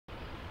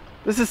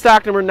This is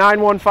stock number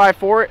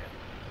 9154,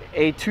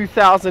 a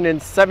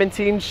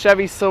 2017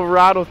 Chevy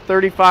Silverado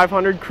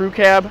 3500 Crew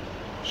Cab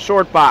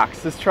Short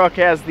Box. This truck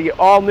has the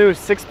all-new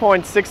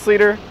 6.6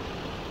 liter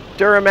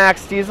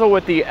Duramax diesel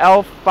with the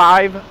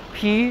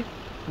L.T.C.H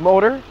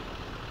motor,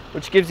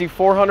 which gives you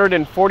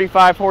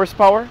 445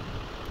 horsepower.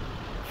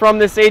 From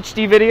this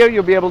HD video,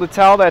 you'll be able to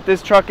tell that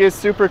this truck is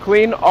super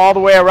clean all the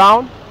way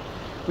around.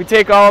 We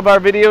take all of our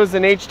videos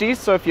in HD,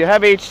 so if you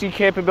have HD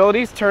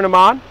capabilities, turn them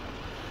on.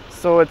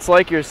 So it's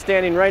like you're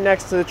standing right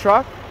next to the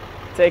truck,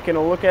 taking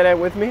a look at it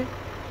with me.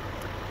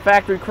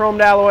 Factory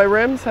chromed alloy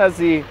rims, has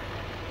the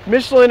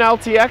Michelin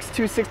L.T.C.H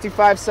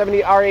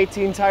 265/70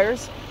 R18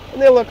 tires, and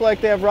they look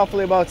like they have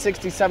roughly about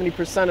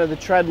 60-70% of the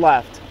tread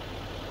left.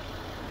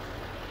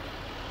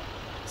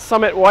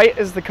 Summit white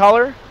is the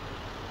color.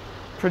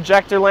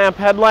 Projector lamp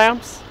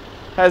headlamps,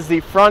 has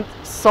the front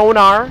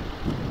Sonar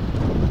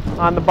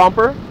on the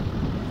bumper.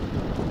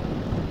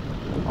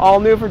 All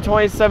new for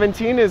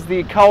 2017 is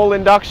the Cowl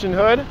induction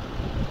hood.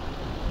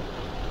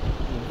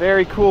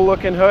 Very cool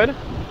looking hood.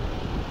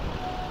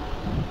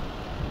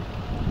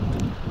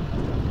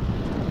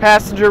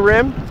 Passenger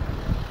rim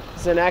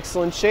is in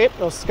excellent shape,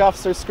 no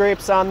scuffs or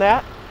scrapes on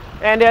that.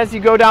 And as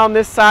you go down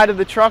this side of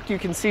the truck, you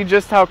can see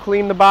just how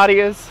clean the body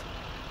is,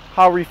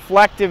 how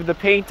reflective the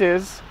paint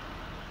is.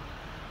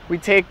 We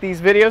take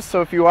these videos,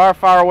 so if you are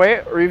far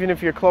away or even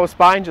if you're close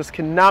by and just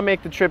cannot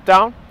make the trip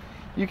down,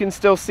 you can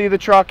still see the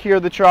truck, hear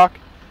the truck,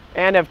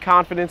 and have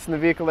confidence in the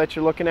vehicle that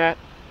you're looking at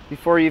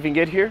before you even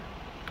get here.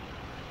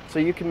 So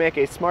you can make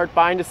a smart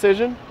buying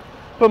decision.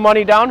 Put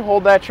money down,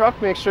 hold that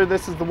truck, make sure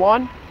this is the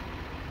one,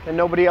 and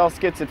nobody else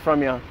gets it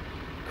from you.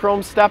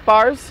 Chrome step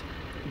bars,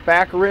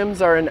 back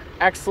rims are in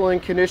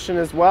excellent condition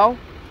as well,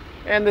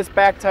 and this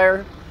back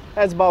tire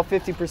has about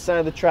 50%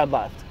 of the tread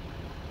left.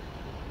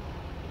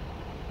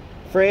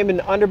 Frame and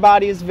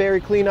underbody is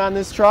very clean on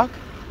this truck.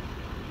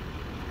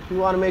 We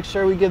want to make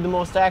sure we give the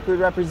most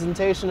accurate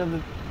representation of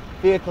the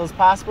vehicle as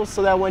possible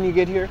so that when you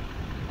get here,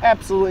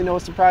 absolutely no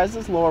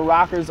surprises. Lower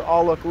rockers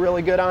all look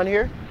really good on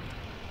here.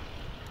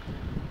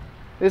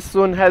 This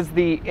one has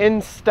the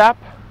in-step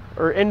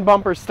or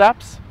in-bumper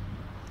steps.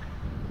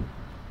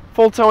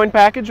 Full towing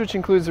package, which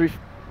includes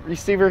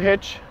receiver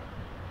hitch,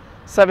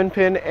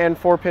 7-pin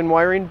and 4-pin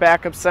wiring,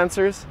 backup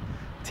sensors.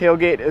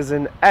 Tailgate is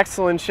in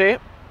excellent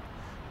shape.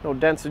 No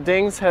dents or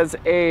dings. Has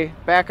a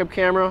backup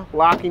camera,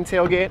 locking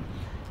tailgate,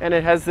 and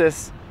it has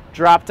this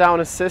drop-down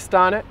assist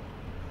on it.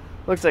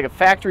 Looks like a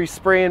factory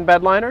spray-in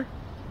bedliner.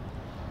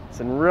 It's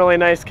in really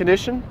nice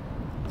condition.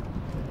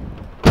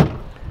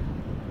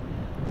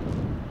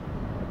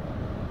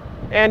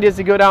 And as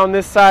you go down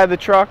this side of the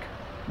truck,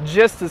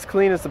 just as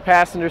clean as the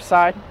passenger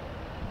side.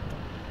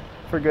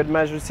 For good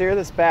measures here,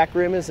 this back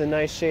rim is in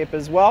nice shape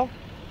as well.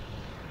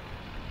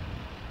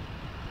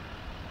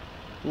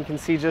 You can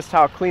see just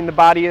how clean the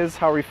body is,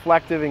 how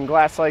reflective and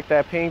glass-like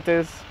that paint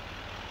is.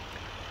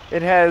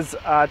 It has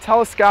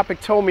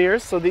telescopic tow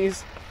mirrors, so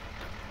these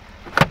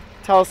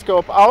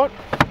telescope out.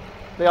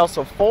 They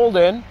also fold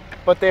in,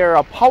 but they are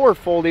a power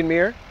folding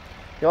mirror.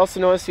 You also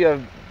notice you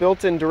have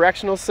built-in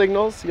directional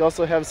signals. You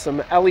also have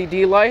some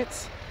LED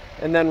lights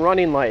and then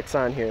running lights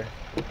on here.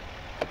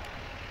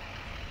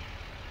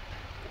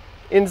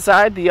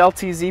 Inside, the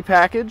L.T.C.H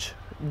package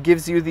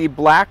gives you the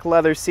black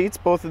leather seats.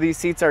 Both of these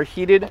seats are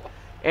heated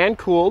and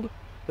cooled.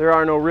 There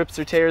are no rips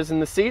or tears in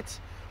the seats.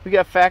 We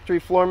got factory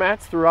floor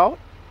mats throughout.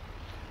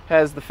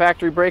 Has the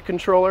factory brake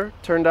controller,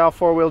 turn dial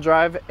 4-wheel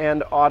drive,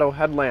 and auto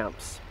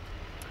headlamps.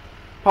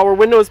 Power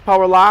windows,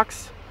 power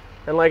locks,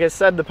 and like I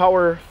said, the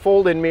power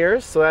fold-in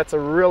mirrors, so that's a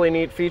really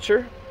neat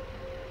feature.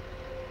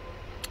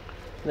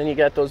 And then you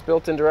got those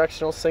built-in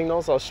directional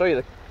signals. I'll show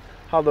you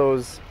how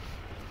those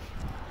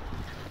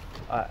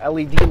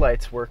LED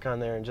lights work on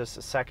there in just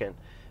a second.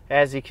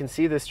 As you can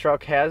see, this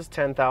truck has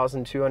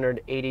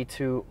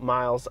 10,282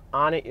 miles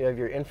on it. You have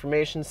your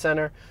information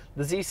center,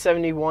 the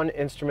Z71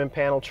 instrument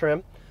panel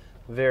trim,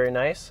 very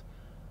nice.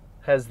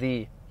 Has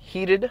the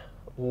heated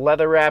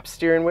leather wrap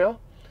steering wheel.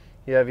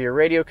 You have your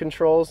radio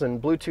controls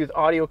and Bluetooth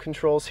audio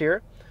controls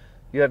here.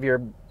 You have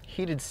your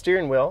heated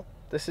steering wheel.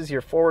 This is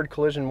your forward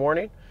collision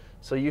warning,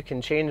 so you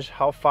can change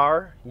how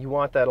far you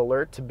want that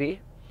alert to be.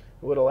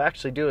 What it'll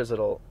actually do is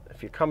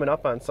if you're coming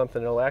up on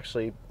something, it'll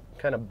actually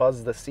kind of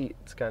buzz the seat.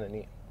 It's kind of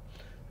neat.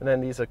 And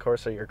then these, of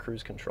course, are your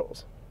cruise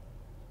controls.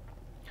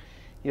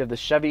 You have the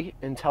Chevy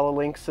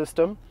IntelliLink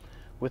system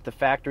with the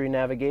factory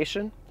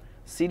navigation,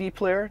 CD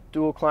player,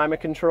 dual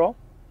climate control.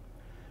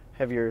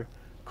 Have your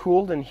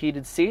cooled and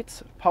heated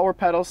seats, power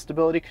pedals,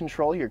 stability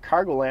control, your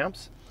cargo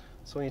lamps.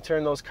 So when you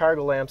turn those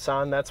cargo lamps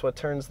on, that's what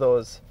turns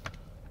those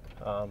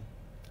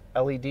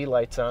LED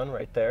lights on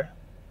right there.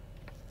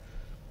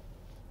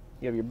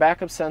 You have your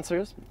backup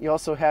sensors. You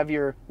also have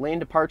your lane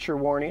departure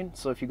warning.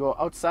 So if you go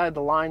outside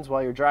the lines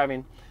while you're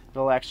driving,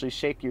 it'll actually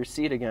shake your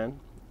seat again.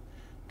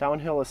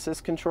 Downhill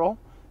assist control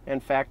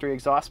and factory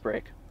exhaust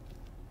brake.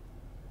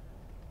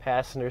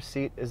 Passenger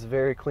seat is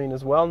very clean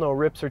as well. No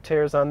rips or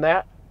tears on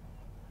that.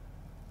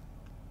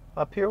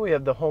 Up here we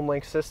have the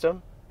HomeLink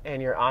system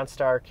and your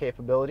OnStar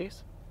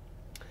capabilities.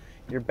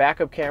 Your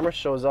backup camera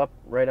shows up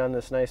right on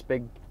this nice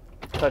big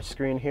touch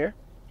screen here.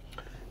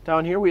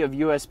 Down here we have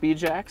USB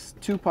jacks,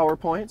 2 power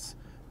points,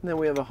 and then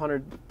we have a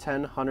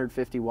 110,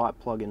 150 watt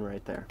plug-in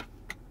right there.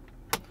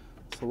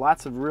 So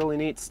lots of really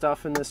neat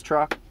stuff in this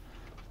truck.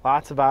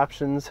 Lots of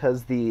options.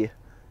 Has the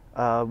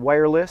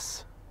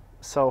wireless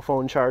cell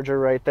phone charger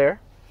right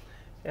there.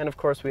 And of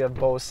course we have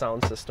Bose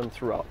sound system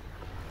throughout.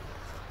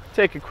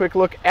 Take a quick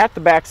look at the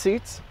back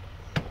seats,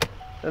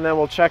 and then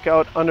we'll check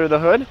out under the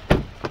hood.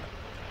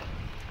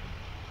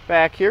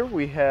 Back here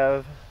we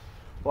have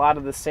a lot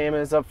of the same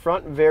as up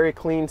front. Very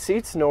clean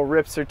seats, no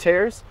rips or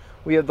tears.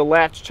 We have the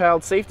Latch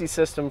child safety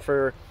system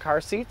for car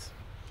seats.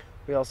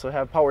 We also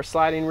have power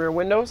sliding rear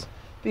windows.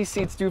 These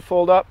seats do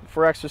fold up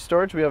for extra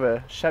storage. We have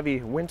a Chevy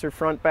winter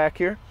front back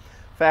here.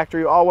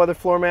 Factory all-weather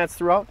floor mats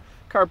throughout.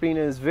 Carpeting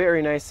is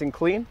very nice and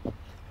clean.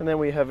 And then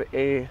we have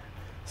a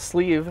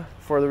sleeve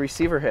for the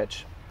receiver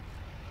hitch.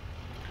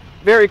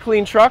 Very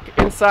clean truck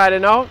inside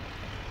and out.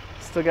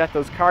 Still got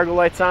those cargo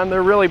lights on.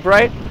 They're really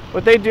bright.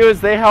 What they do is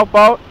they help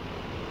out,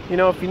 you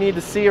know, if you need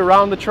to see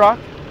around the truck.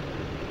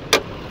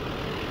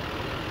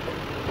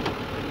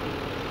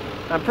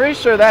 I'm pretty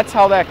sure that's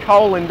how that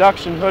Cowl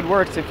induction hood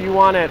works. If you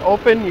want it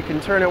open, you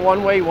can turn it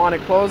one way. You want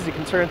it closed, you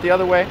can turn it the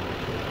other way.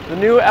 The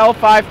new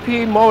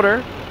L.T.C.H motor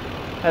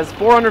has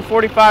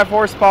 445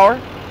 horsepower.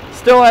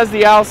 Still has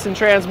the Allison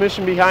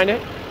transmission behind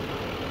it. You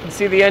can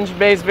see the engine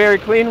bay is very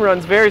clean,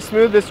 runs very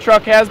smooth. This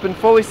truck has been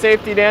fully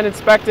safetied and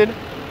inspected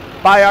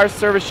by our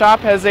service shop.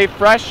 Has a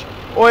fresh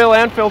oil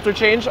and filter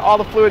change. All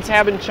the fluids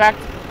have been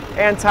checked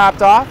and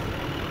topped off.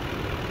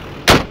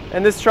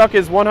 And this truck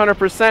is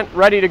 100%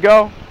 ready to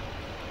go.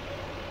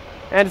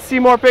 And to see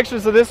more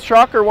pictures of this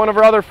truck or one of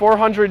our other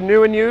 400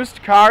 new and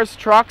used cars,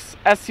 trucks,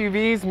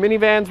 SUVs,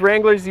 minivans,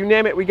 Wranglers, you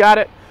name it, we got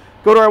it.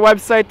 Go to our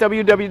website,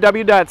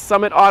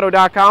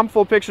 www.summitauto.com.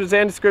 Full pictures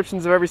and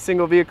descriptions of every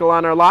single vehicle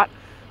on our lot.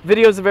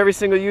 Videos of every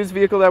single used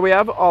vehicle that we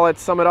have, all at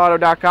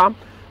summitauto.com.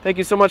 Thank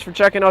you so much for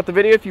checking out the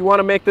video. If you want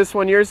to make this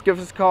one yours, give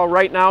us a call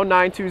right now,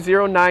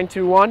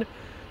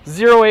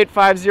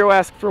 920-921-0850.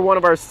 Ask for one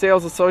of our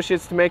sales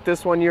associates to make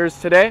this one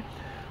yours today.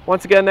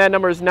 Once again, that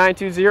number is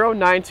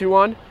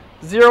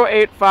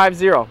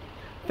 920-921-0850.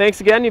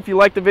 Thanks again. If you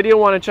like the video,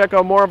 want to check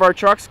out more of our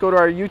trucks, go to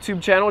our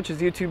YouTube channel, which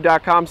is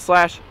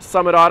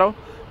youtube.com/summitauto.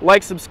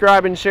 Like,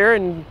 subscribe, and share.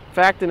 In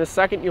fact, in a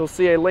second, you'll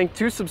see a link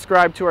to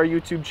subscribe to our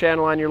YouTube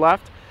channel on your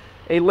left,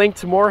 a link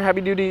to more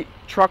heavy-duty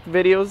truck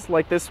videos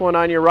like this one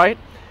on your right.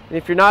 And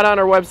if you're not on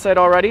our website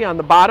already, on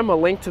the bottom, a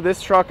link to this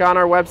truck on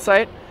our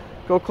website.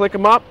 Go click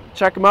them up,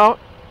 check them out,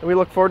 and we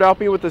look forward to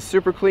helping you with this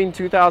super clean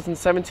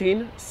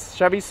 2017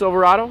 Chevy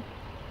Silverado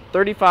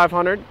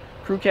 3500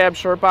 Crewcab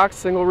Shortbox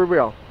single rear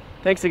wheel.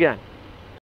 Thanks again.